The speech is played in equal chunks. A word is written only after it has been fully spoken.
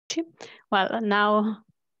Cartucci. Well, now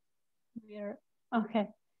we're okay.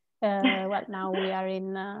 Well, now we are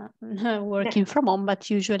in working from home, but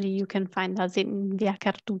usually you can find us in Via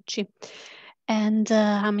Cartucci. And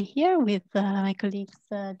I'm here with my colleagues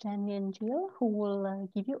Jenny and Jill, who will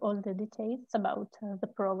give you all the details about the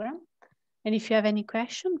program. And if you have any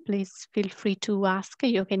question, please feel free to ask.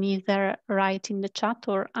 You can either write in the chat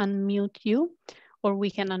or unmute you, or we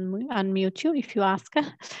can unmute you if you ask.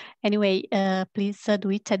 Anyway, please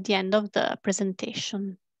do it at the end of the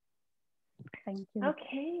presentation. Thank you.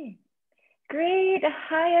 Okay, great.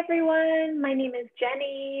 Hi, everyone. My name is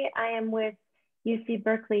Jenny. I am with UC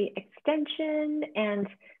Berkeley Extension, and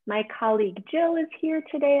my colleague Jill is here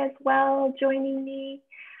today as well, joining me.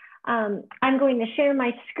 I'm going to share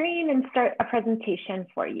my screen and start a presentation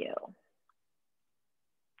for you.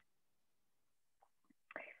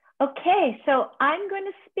 Okay, so I'm going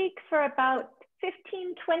to speak for about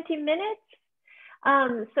 15-20 minutes.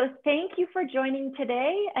 So thank you for joining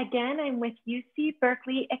today. Again, I'm with UC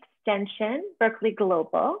Berkeley Extension, Berkeley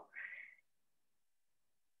Global.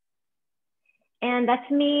 And that's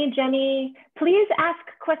me, Jenny. Please ask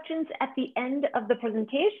questions at the end of the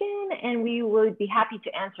presentation and we would be happy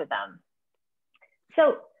to answer them.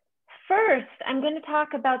 So first, I'm going to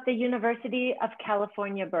talk about the University of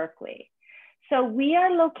California, Berkeley. So we are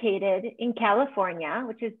located in California,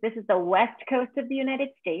 this is the west coast of the United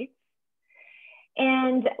States.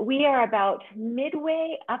 And we are about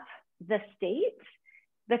midway up the state.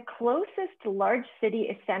 The closest large city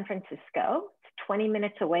is San Francisco. It's 20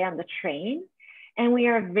 minutes away on the train. And we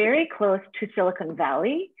are very close to Silicon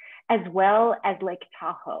Valley, as well as Lake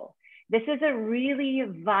Tahoe. This is a really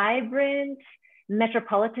vibrant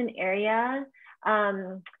metropolitan area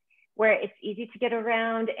where it's easy to get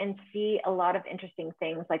around and see a lot of interesting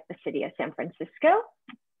things like the city of San Francisco.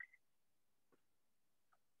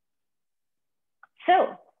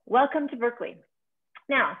 So, welcome to Berkeley.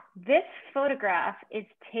 Now, this photograph is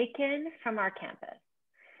taken from our campus.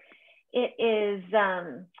 It is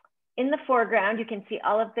in the foreground, you can see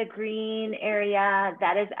all of the green area.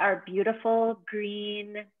 That is our beautiful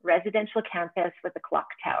green residential campus with the clock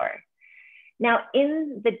tower. Now,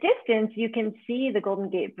 in the distance, you can see the Golden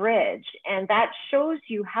Gate Bridge, and that shows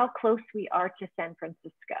you how close we are to San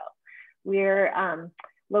Francisco. We're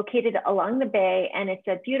located along the bay, and it's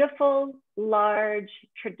a beautiful, large,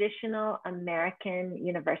 traditional American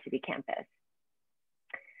university campus.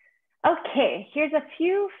 Okay, here's a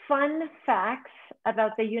few fun facts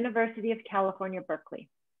about the University of California, Berkeley.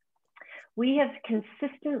 We have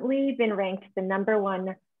consistently been ranked the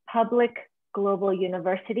 #1 public global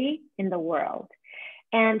university in the world.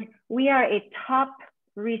 And we are a top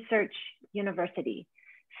research university.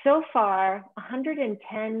 So far,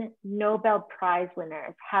 110 Nobel Prize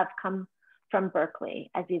winners have come from Berkeley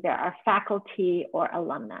as either our faculty or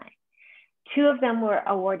alumni. 2 of them were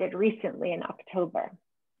awarded recently in October.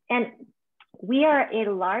 And we are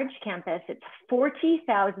a large campus. It's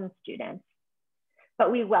 40,000 students,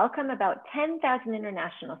 but we welcome about 10,000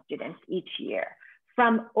 international students each year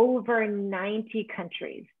from over 90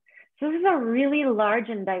 countries. So this is a really large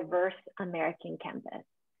and diverse American campus.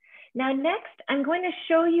 Now, next, I'm going to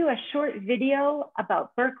show you a short video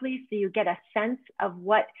about Berkeley so you get a sense of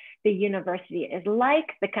what the university is like,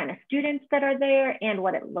 the kind of students that are there, and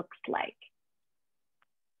what it looks like.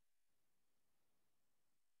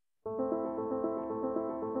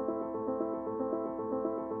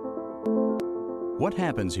 What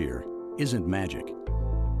happens here isn't magic.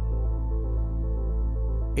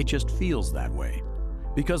 It just feels that way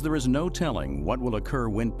because there is no telling what will occur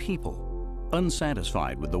when people,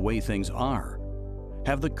 unsatisfied with the way things are,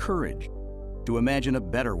 have the courage to imagine a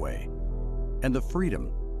better way and the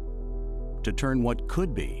freedom to turn what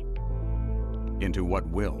could be into what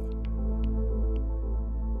will.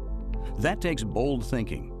 That takes bold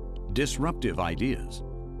thinking, disruptive ideas,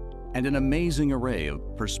 and an amazing array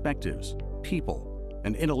of perspectives, people,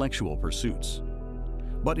 and intellectual pursuits.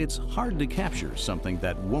 But it's hard to capture something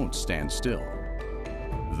that won't stand still.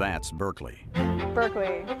 That's Berkeley.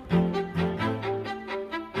 Berkeley.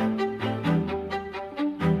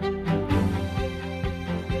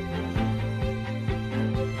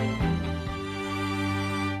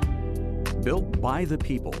 Built by the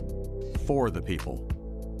people, for the people.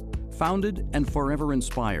 Founded and forever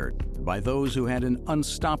inspired by those who had an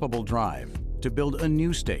unstoppable drive to build a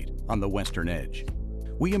new state on the western edge.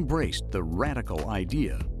 We embraced the radical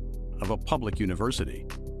idea of a public university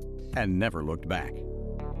and never looked back.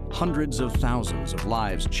 Hundreds of thousands of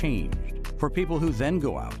lives changed for people who then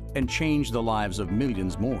go out and change the lives of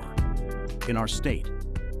millions more in our state,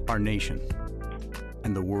 our nation,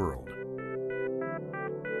 and the world.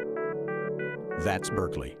 That's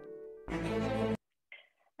Berkeley.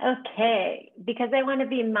 Okay, because I want to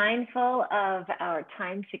be mindful of our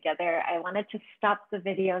time together, I wanted to stop the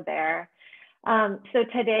video there. So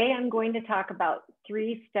today I'm going to talk about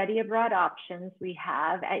 3 study abroad options we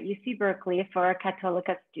have at UC Berkeley for our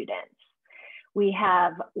Católica students. We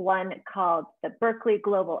have one called the Berkeley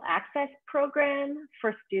Global Access Program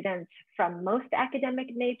for students from most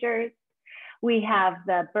academic majors. We have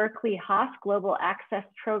the Berkeley Haas Global Access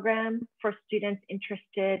Program for students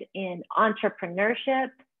interested in entrepreneurship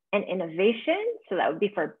and innovation. So that would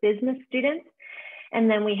be for business students. And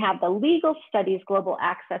then we have the Legal Studies Global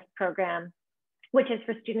Access Program, which is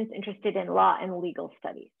for students interested in law and legal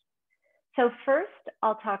studies. So first,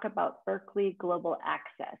 I'll talk about Berkeley Global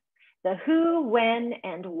Access, the who, when,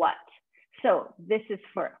 and what. So this is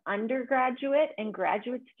for undergraduate and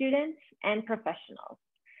graduate students and professionals.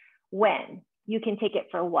 When? You can take it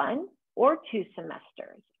for 1 or 2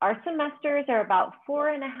 semesters. Our semesters are about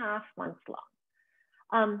 4.5 months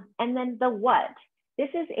long. And then the what? This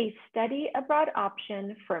is a study abroad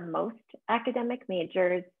option for most academic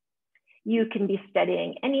majors. You can be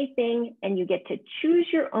studying anything and you get to choose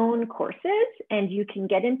your own courses, and you can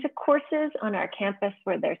get into courses on our campus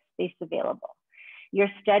where there's space available.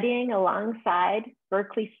 You're studying alongside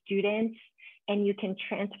Berkeley students and you can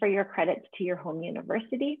transfer your credits to your home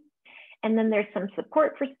university. And then there's some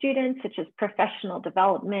support for students such as professional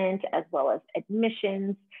development as well as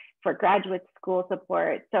admissions for graduate school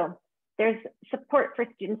support. So there's support for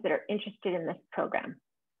students that are interested in this program.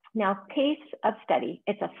 Now, pace of study,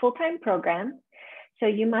 it's a full-time program. So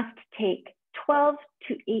you must take 12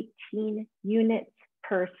 to 18 units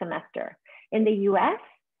per semester. In the US,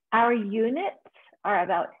 our units are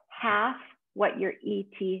about half what your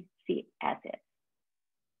ETCS is.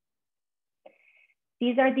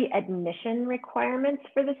 These are the admission requirements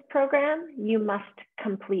for this program. You must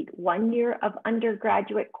complete 1 year of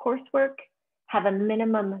undergraduate coursework, have a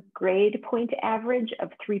minimum grade point average of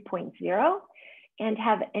 3.0, and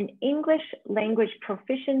have an English language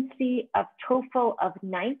proficiency of TOEFL of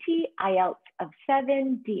 90, IELTS of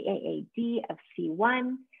 7, DAAD of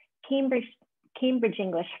C1, Cambridge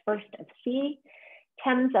English First of C,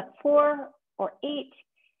 TEMS of 4 or 8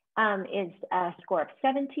 is a score of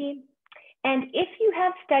 70. And if you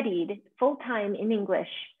have studied full-time in English,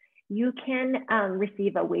 you can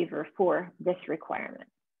receive a waiver for this requirement.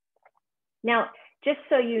 Now, just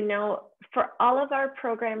so you know, for all of our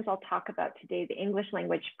programs I'll talk about today, the English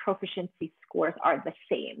language proficiency scores are the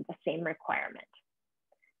same requirement.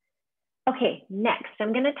 Okay, next,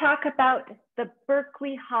 I'm going to talk about the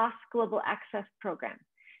Berkeley Haas Global Access Program.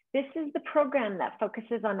 This is the program that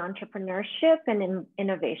focuses on entrepreneurship and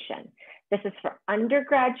innovation. This is for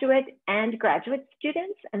undergraduate and graduate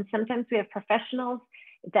students, and sometimes we have professionals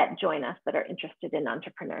that join us that are interested in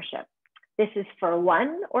entrepreneurship. This is for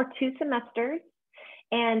 1 or 2 semesters,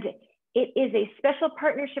 and it is a special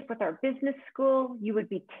partnership with our business school. You would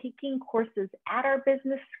be taking courses at our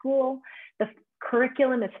business school. The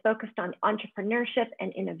curriculum is focused on entrepreneurship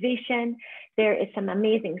and innovation. There is some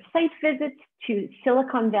amazing site visits to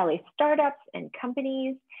Silicon Valley startups and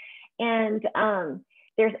companies. And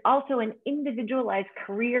there's also an individualized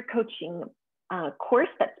career coaching course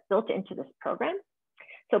that's built into this program.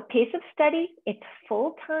 So pace of study, it's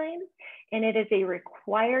full-time, and it is a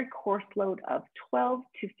required course load of 12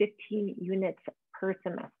 to 15 units per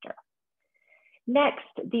semester. Next,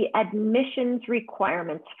 the admissions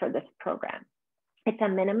requirements for this program. It's a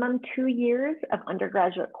minimum 2 years of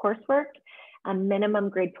undergraduate coursework, a minimum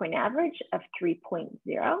grade point average of 3.0,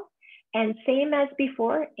 and same as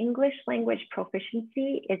before, English language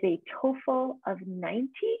proficiency is a TOEFL of 90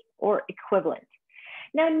 or equivalent.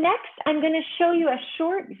 Now, next, I'm going to show you a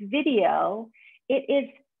short video. It is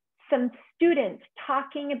some students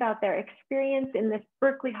talking about their experience in this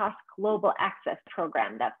Berkeley Haas Global Access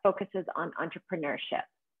Program that focuses on entrepreneurship.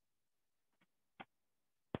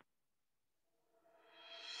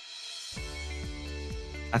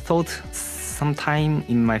 I thought sometime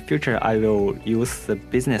in my future I will use the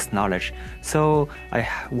business knowledge. So I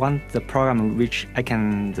want the program which I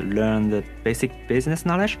can learn the basic business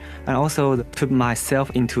knowledge and also put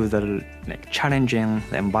myself into the challenging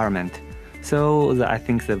environment. So I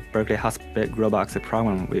think the Berkeley Haas Global Access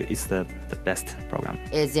Program is the best program.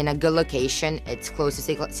 It's in a good location. It's close to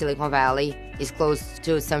Silicon Valley. It's close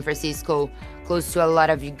to San Francisco, close to a lot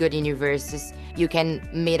of good universities. You can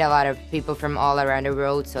meet a lot of people from all around the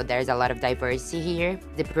world, so there's a lot of diversity here.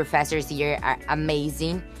 The professors here are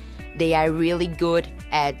amazing. They are really good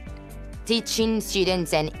at teaching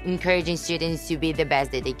students and encouraging students to be the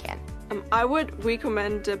best that they can. I would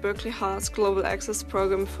recommend the Berkeley Haas Global Access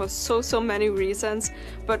Program for so many reasons,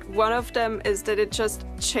 but one of them is that it just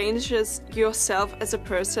changes yourself as a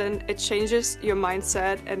person, it changes your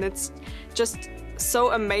mindset, and it's just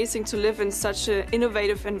so amazing to live in such an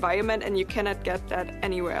innovative environment, and you cannot get that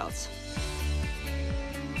anywhere else.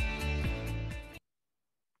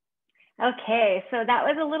 Okay, so that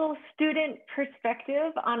was a little student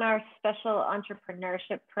perspective on our special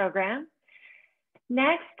entrepreneurship program.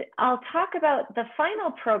 Next, I'll talk about the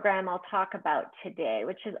final program I'll talk about today,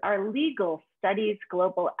 which is our Legal Studies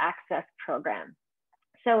Global Access Program.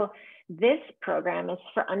 So this program is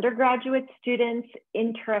for undergraduate students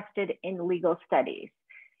interested in legal studies.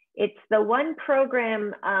 It's the one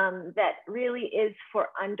program that really is for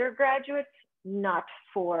undergraduates, not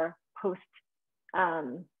for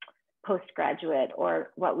postgraduate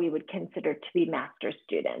or what we would consider to be master's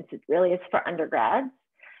students. It really is for undergrads.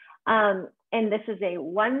 And this is a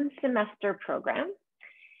one-semester program.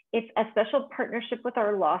 It's a special partnership with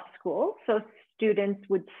our law school. So students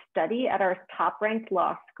would study at our top-ranked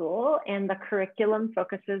law school, and the curriculum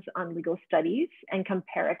focuses on legal studies and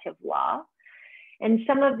comparative law. And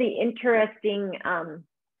some of the interesting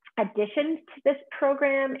additions to this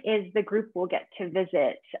program is the group will get to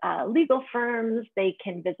visit legal firms. They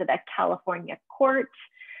can visit a California court,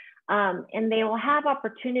 and they will have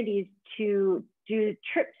opportunities to do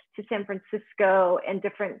trips to San Francisco and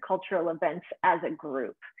different cultural events as a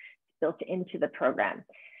group built into the program.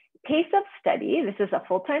 Pace of study, this is a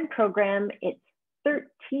full-time program. It's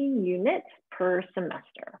 13 units per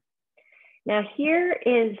semester. Now here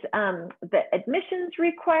is the admissions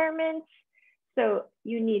requirements. So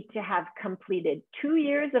you need to have completed 2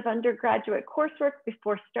 years of undergraduate coursework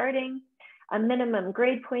before starting, a minimum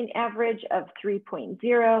grade point average of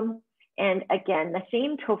 3.0, and again, the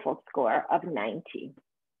same TOEFL score of 90.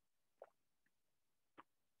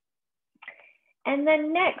 And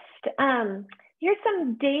then next, here's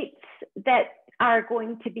some dates that are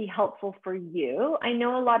going to be helpful for you. I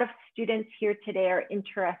know a lot of students here today are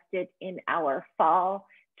interested in our fall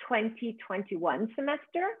 2021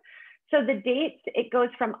 semester. So the dates, it goes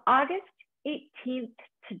from August 18th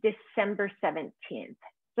to December 17th.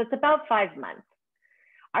 So it's about 5 months.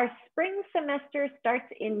 Our spring semester starts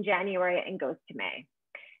in January and goes to May.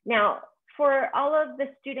 Now, for all of the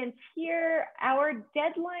students here, our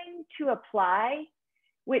deadline to apply,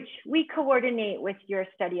 which we coordinate with your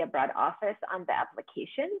study abroad office on the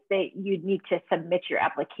applications, you'd need to submit your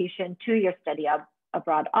application to your study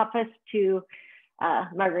abroad office to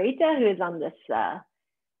Margarita, who is on this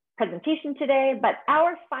presentation today. But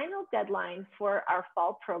our final deadline for our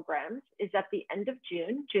fall programs is at the end of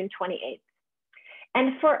June, June 28th.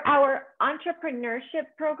 And for our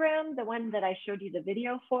entrepreneurship program, the one that I showed you the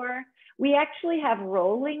video for, we actually have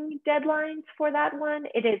rolling deadlines for that one.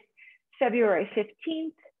 It is February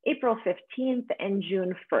 15th, April 15th, and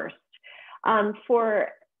June 1st. For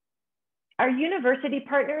our university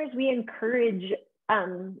partners, we encourage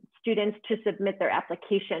students to submit their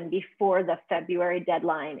application before the February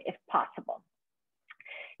deadline if possible.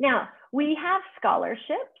 Now, we have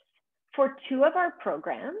scholarships for 2 of our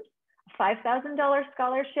programs. $5,000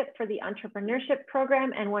 scholarship for the entrepreneurship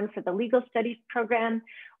program and one for the legal studies program.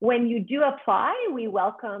 When you do apply, we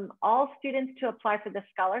welcome all students to apply for the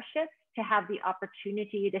scholarships to have the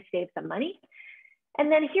opportunity to save some money.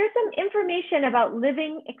 And then here's some information about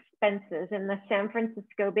living expenses in the San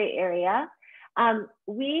Francisco Bay Area.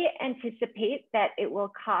 We anticipate that it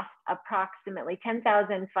will cost approximately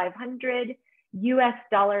 $10,500 US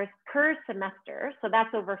per semester. So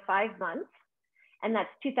that's over 5 months. And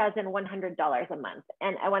that's $2,100 a month.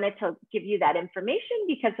 And I wanted to give you that information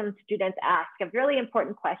because some students ask a really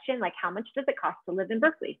important question, like how much does it cost to live in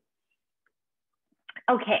Berkeley?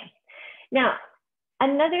 Okay, now,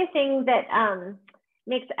 another thing that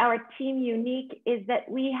makes our team unique is that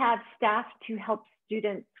we have staff to help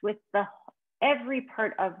students with every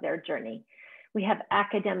part of their journey. We have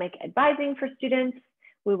academic advising for students.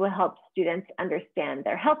 We will help students understand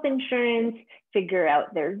their health insurance, figure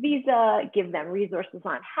out their visa, give them resources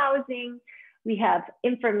on housing. We have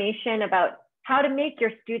information about how to make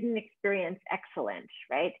your student experience excellent,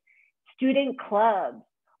 right? Student clubs,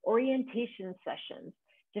 orientation sessions,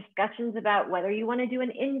 discussions about whether you want to do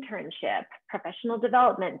an internship, professional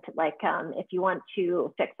development, like if you want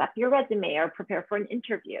to fix up your resume or prepare for an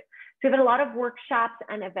interview. So we have a lot of workshops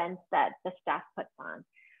and events that the staff puts on.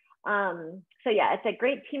 So yeah, it's a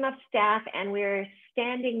great team of staff, and we're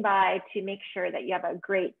standing by to make sure that you have a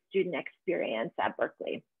great student experience at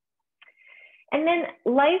Berkeley. And then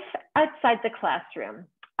life outside the classroom.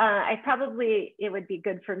 It would be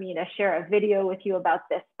good for me to share a video with you about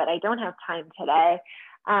this, but I don't have time today.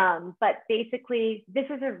 But basically, this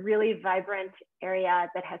is a really vibrant area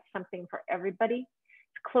that has something for everybody.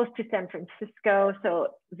 It's close to San Francisco, so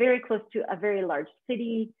very close to a very large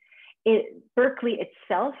city. Berkeley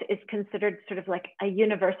itself is considered sort of like a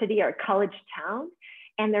university or a college town,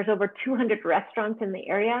 and there's over 200 restaurants in the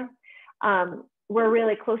area. We're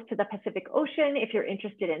really close to the Pacific Ocean if you're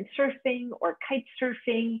interested in surfing or kite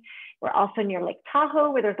surfing. We're also near Lake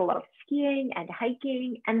Tahoe, where there's a lot of skiing and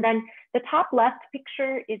hiking. And then the top left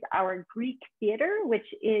picture is our Greek theater, which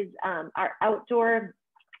is our outdoor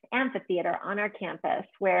amphitheater on our campus,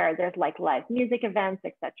 where there's like live music events,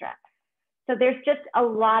 etc. So there's just a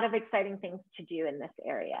lot of exciting things to do in this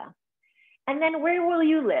area. And then where will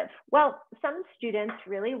you live? Well, some students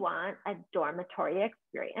really want a dormitory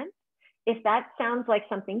experience. If that sounds like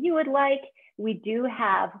something you would like, we do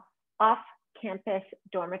have off-campus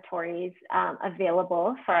dormitories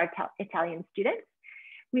available for our Italian students.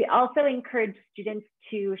 We also encourage students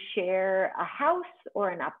to share a house or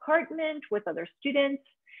an apartment with other students.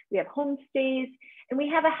 We have homestays, and we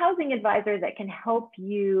have a housing advisor that can help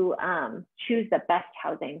you choose the best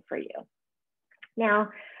housing for you. Now,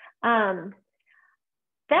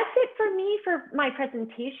 that's it for me for my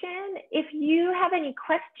presentation. If you have any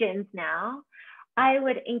questions now, I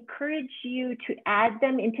would encourage you to add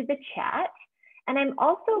them into the chat. And I'm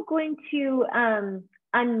also going to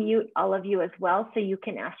unmute all of you as well, so you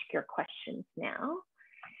can ask your questions now.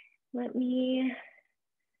 Let me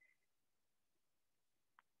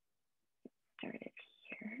start it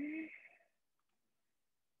here.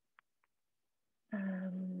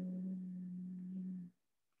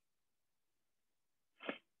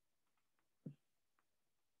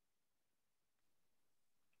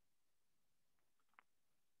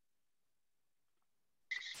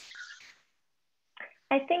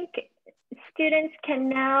 I think students can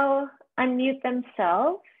now unmute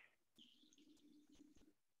themselves.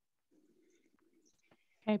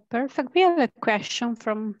 Okay, perfect. We have a question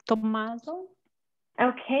from Tommaso.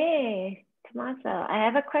 Okay, Tommaso, I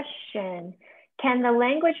have a question. Can the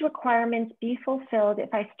language requirements be fulfilled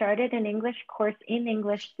if I started an English course in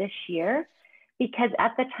English this year? Because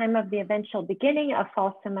at the time of the eventual beginning of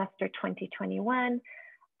fall semester 2021,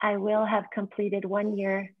 I will have completed 1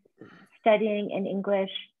 year studying in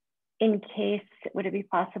English. In case, would it be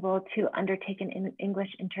possible to undertake an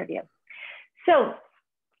English interview? So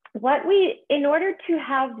in order to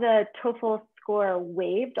have the TOEFL score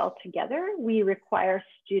waived altogether, we require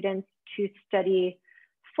students to study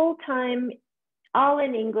full-time, all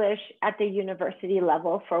in English at the university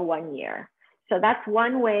level for 1 year. So that's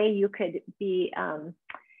one way you could be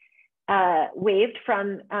waived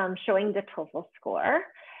from showing the TOEFL score.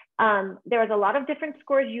 There's a lot of different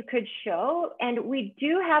scores you could show, and we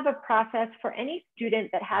do have a process for any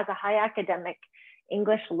student that has a high academic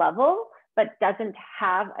English level but doesn't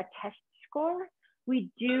have a test score.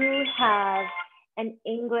 We do have an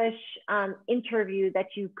English interview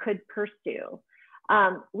that you could pursue.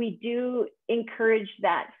 We do encourage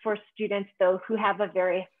that for students, though, who have a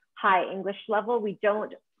very high English level. We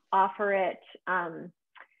don't offer it.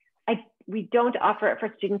 We don't offer it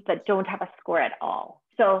for students that don't have a score at all.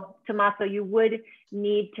 So, Tommaso, you would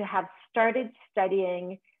need to have started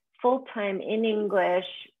studying full-time in English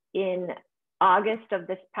in August of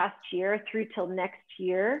this past year through till next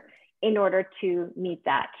year in order to meet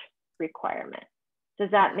that requirement.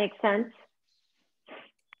 Does that make sense?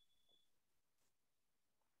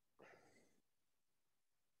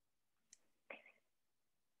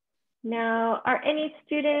 Now, are any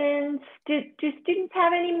students, do students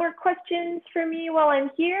have any more questions for me while I'm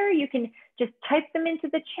here? You can just type them into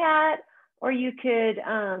the chat, or you could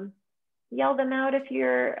yell them out if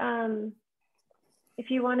you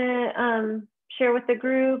want to share with the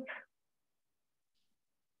group.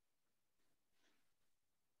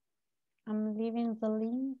 I'm leaving the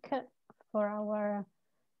link for our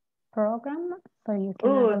program, so you can.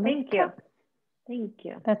 Oh, thank you. Thank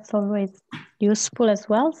you. That's always useful as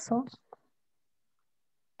well. So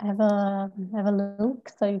have a look.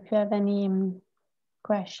 So if you have any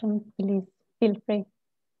questions, please feel free.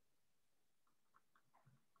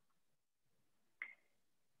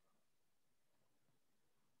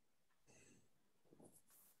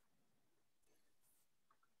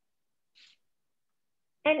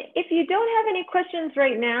 And if you don't have any questions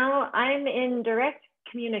right now, I'm in direct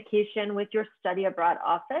communication with your study abroad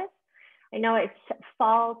office. I know it's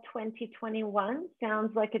fall 2021,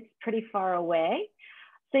 sounds like it's pretty far away.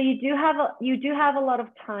 So you do have a lot of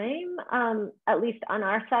time, at least on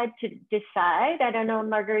our side, to decide. I don't know,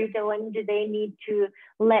 Margarita, when do they need to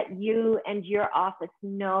let you and your office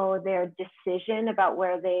know their decision about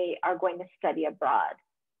where they are going to study abroad?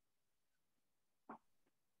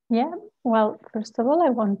 Yeah, well, first of all, I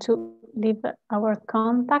want to leave our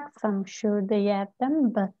contacts. I'm sure they have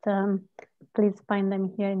them, but please find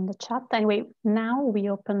them here in the chat. Anyway, now we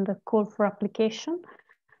open the call for application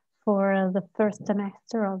for the first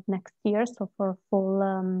semester of next year, so for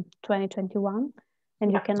fall 2021.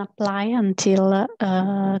 And you can apply until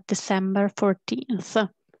December 14th.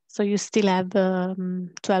 So you still have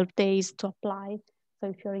 12 days to apply. So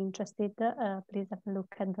if you're interested, please have a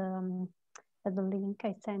look at the link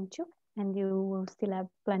I sent you, and you will still have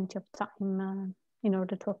plenty of time in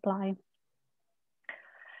order to apply.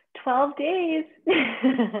 12 days.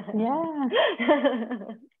 Yeah.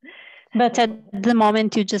 But at the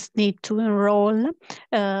moment, you just need to enroll.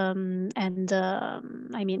 I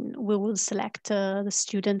mean, we will select the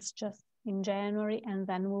students just in January, and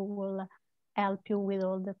then we will help you with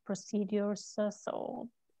all the procedures. So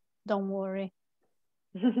don't worry.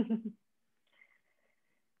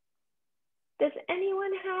 Does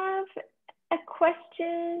anyone have a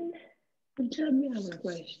question? Tell me a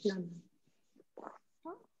question.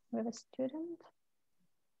 We have a student?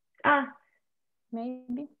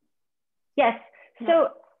 Maybe. Yes. So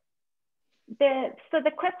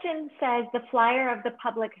the question says the flyer of the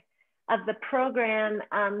program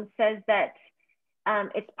says that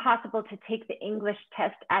it's possible to take the English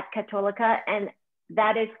test at Cattolica, and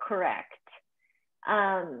that is correct.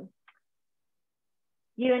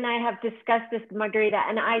 You and I have discussed this, Margarita,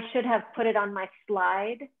 and I should have put it on my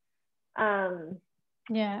slide.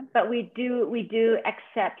 Yeah. But we do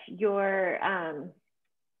accept your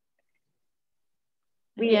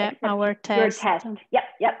our test. Your test. Yep.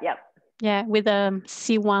 Yeah, with a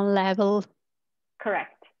C1 level.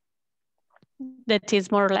 Correct. That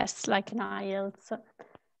is more or less like an IELTS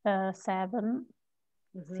 7.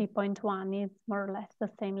 Mm-hmm. C.1 is more or less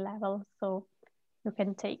the same level, so you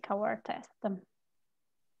can take our test.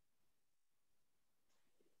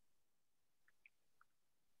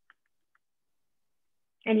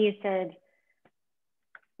 And you said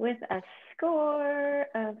with a score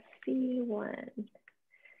of C1.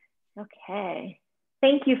 Okay.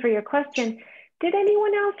 Thank you for your question. Did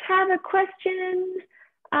anyone else have a question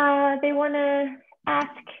they want to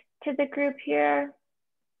ask to the group here?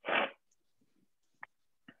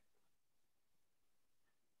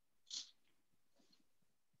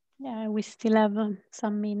 Yeah, we still have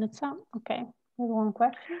some minutes. Okay, one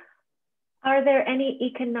question. Are there any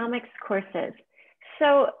economics courses?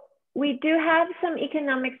 So we do have some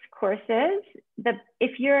economics courses.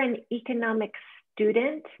 If you're an economics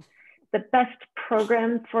student, the best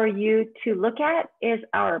program for you to look at is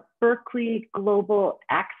our Berkeley Global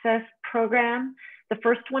Access program. The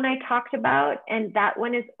first one I talked about, and that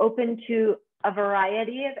one is open to a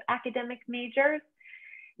variety of academic majors.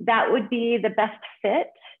 That would be the best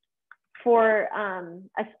fit for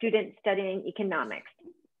a student studying economics.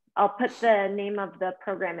 I'll put the name of the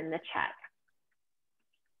program in the chat.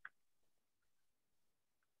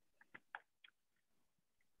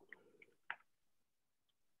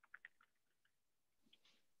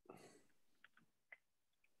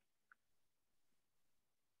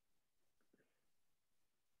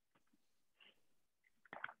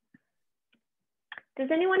 Does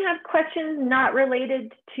anyone have questions not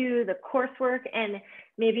related to the coursework and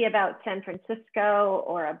maybe about San Francisco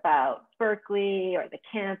or about Berkeley or the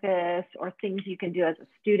campus or things you can do as a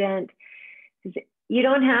student? You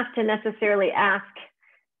don't have to necessarily ask,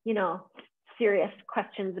 you know, serious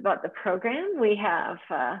questions about the program. We have,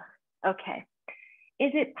 okay.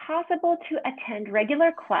 Is it possible to attend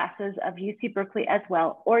regular classes of UC Berkeley as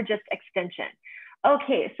well, or just extension?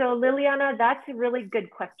 Okay, so Liliana, that's a really good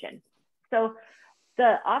question. So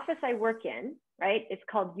the office I work in, right, it's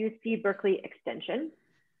called UC Berkeley Extension.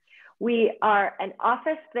 We are an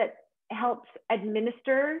office that helps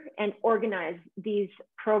administer and organize these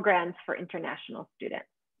programs for international students.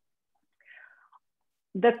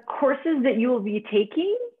 The courses that you will be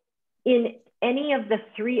taking in any of the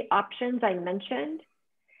 3 options I mentioned,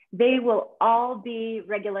 they will all be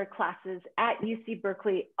regular classes at UC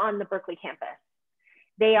Berkeley on the Berkeley campus.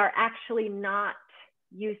 They are actually not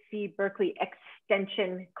UC Berkeley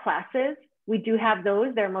extension classes. We do have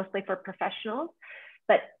those, they're mostly for professionals,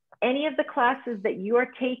 but any of the classes that you are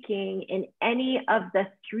taking in any of the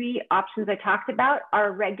 3 options I talked about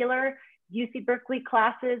are regular UC Berkeley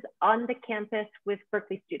classes on the campus with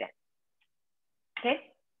Berkeley students. Okay.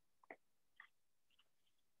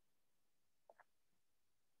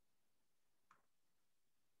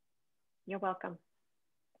 You're welcome.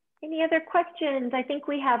 Any other questions? I think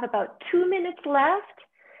we have about 2 minutes left.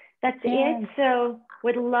 That's it. So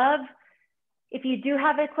would love, if you do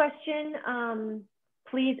have a question,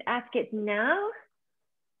 please ask it now.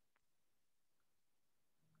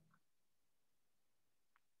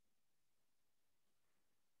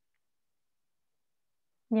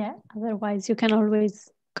 Yeah, otherwise you can always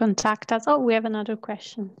contact us. Oh, we have another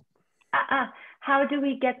question. How do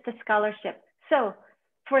we get the scholarship? So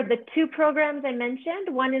for the two programs I mentioned,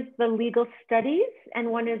 one is the legal studies and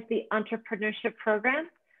one is the entrepreneurship program.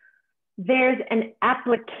 There's an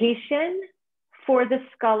application for the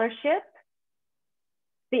scholarship.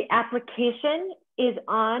 The application is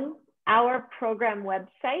on our program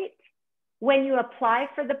website. When you apply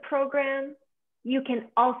for the program, you can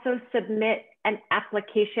also submit an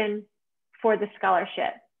application for the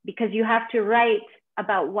scholarship because you have to write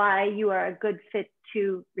about why you are a good fit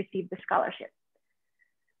to receive the scholarship.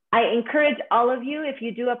 I encourage all of you, if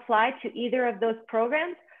you do apply to either of those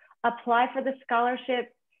programs, apply for the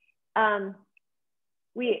scholarship.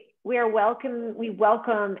 We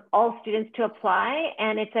welcome all students to apply,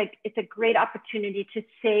 and it's a great opportunity to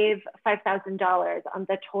save $5,000 on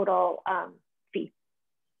the total fee.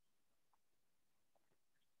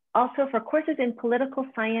 Also, for courses in political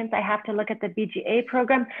science, I have to look at the BGA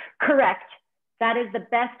program. Correct. That is the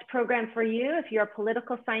best program for you if you're a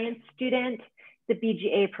political science student, the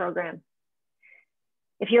BGA program.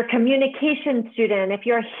 If you're a communication student, if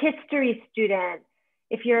you're a history student,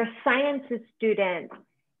 if you're a sciences student,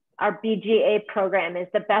 our BGA program is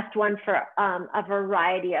the best one for a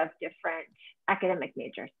variety of different academic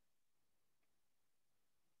majors.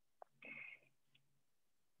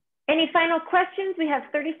 Any final questions? We have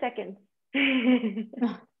 30 seconds.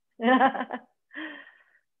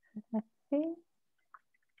 Let's see.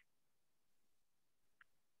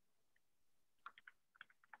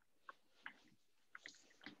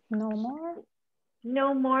 No more?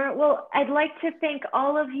 No more. Well, I'd like to thank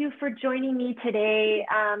all of you for joining me today.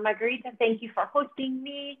 Margarita, thank you for hosting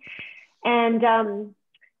me. And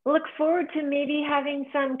look forward to maybe having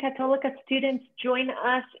some Cattolica students join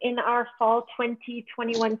us in our fall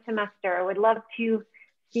 2021 semester. I would love to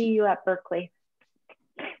see you at Berkeley.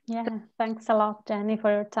 Yeah, thanks a lot, Jenny,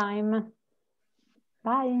 for your time.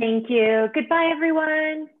 Bye. Thank you. Goodbye,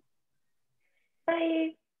 everyone.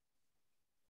 Bye.